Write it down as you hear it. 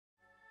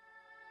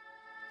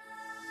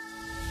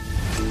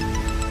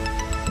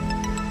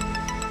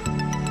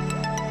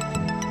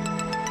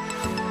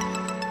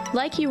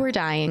Like you were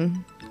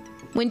dying.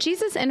 When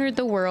Jesus entered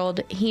the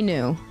world, he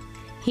knew.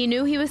 He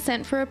knew he was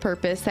sent for a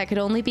purpose that could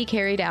only be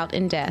carried out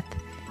in death.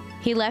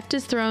 He left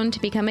his throne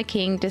to become a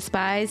king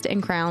despised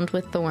and crowned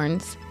with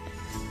thorns.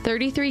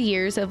 33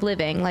 years of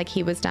living like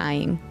he was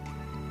dying.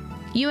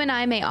 You and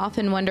I may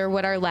often wonder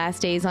what our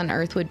last days on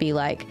earth would be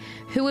like.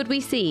 Who would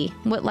we see?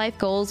 What life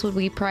goals would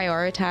we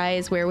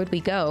prioritize? Where would we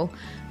go?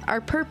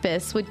 Our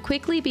purpose would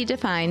quickly be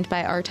defined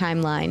by our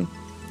timeline.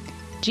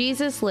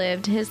 Jesus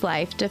lived his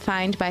life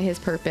defined by his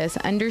purpose,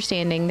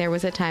 understanding there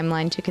was a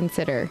timeline to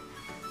consider.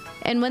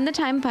 And when the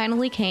time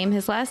finally came,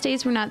 his last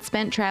days were not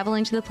spent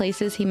traveling to the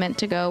places he meant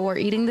to go or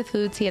eating the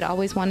foods he had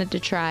always wanted to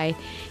try.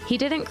 He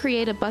didn't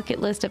create a bucket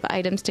list of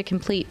items to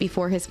complete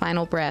before his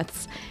final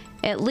breaths,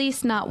 at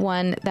least not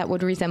one that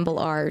would resemble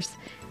ours.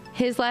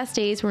 His last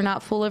days were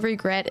not full of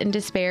regret and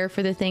despair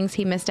for the things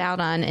he missed out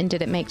on and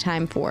didn't make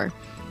time for.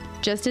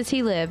 Just as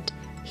he lived,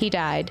 he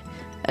died,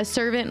 a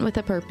servant with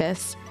a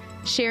purpose,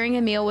 sharing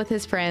a meal with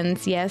his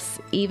friends, yes,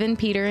 even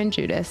Peter and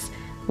Judas,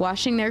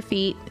 washing their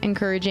feet,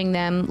 encouraging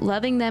them,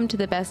 loving them to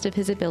the best of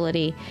his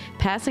ability,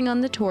 passing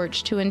on the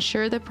torch to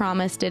ensure the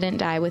promise didn't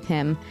die with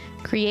him,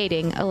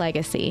 creating a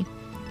legacy.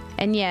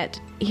 And yet,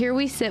 here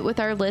we sit with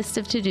our list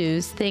of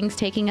to-dos, things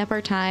taking up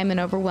our time and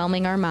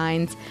overwhelming our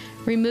minds,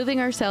 removing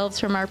ourselves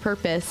from our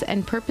purpose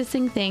and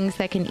purposing things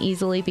that can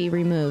easily be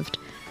removed.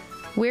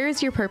 Where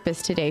is your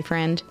purpose today,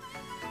 friend?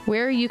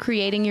 Where are you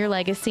creating your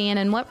legacy, and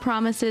in what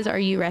promises are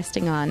you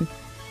resting on?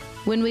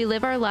 When we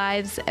live our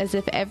lives as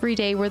if every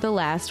day were the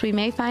last, we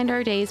may find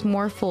our days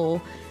more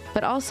full,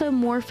 but also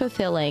more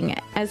fulfilling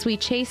as we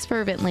chase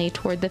fervently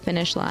toward the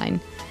finish line.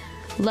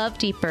 Love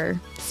deeper,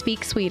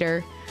 speak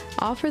sweeter,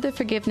 offer the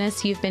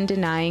forgiveness you've been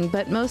denying,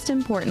 but most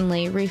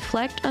importantly,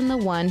 reflect on the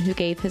one who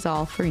gave his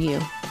all for you.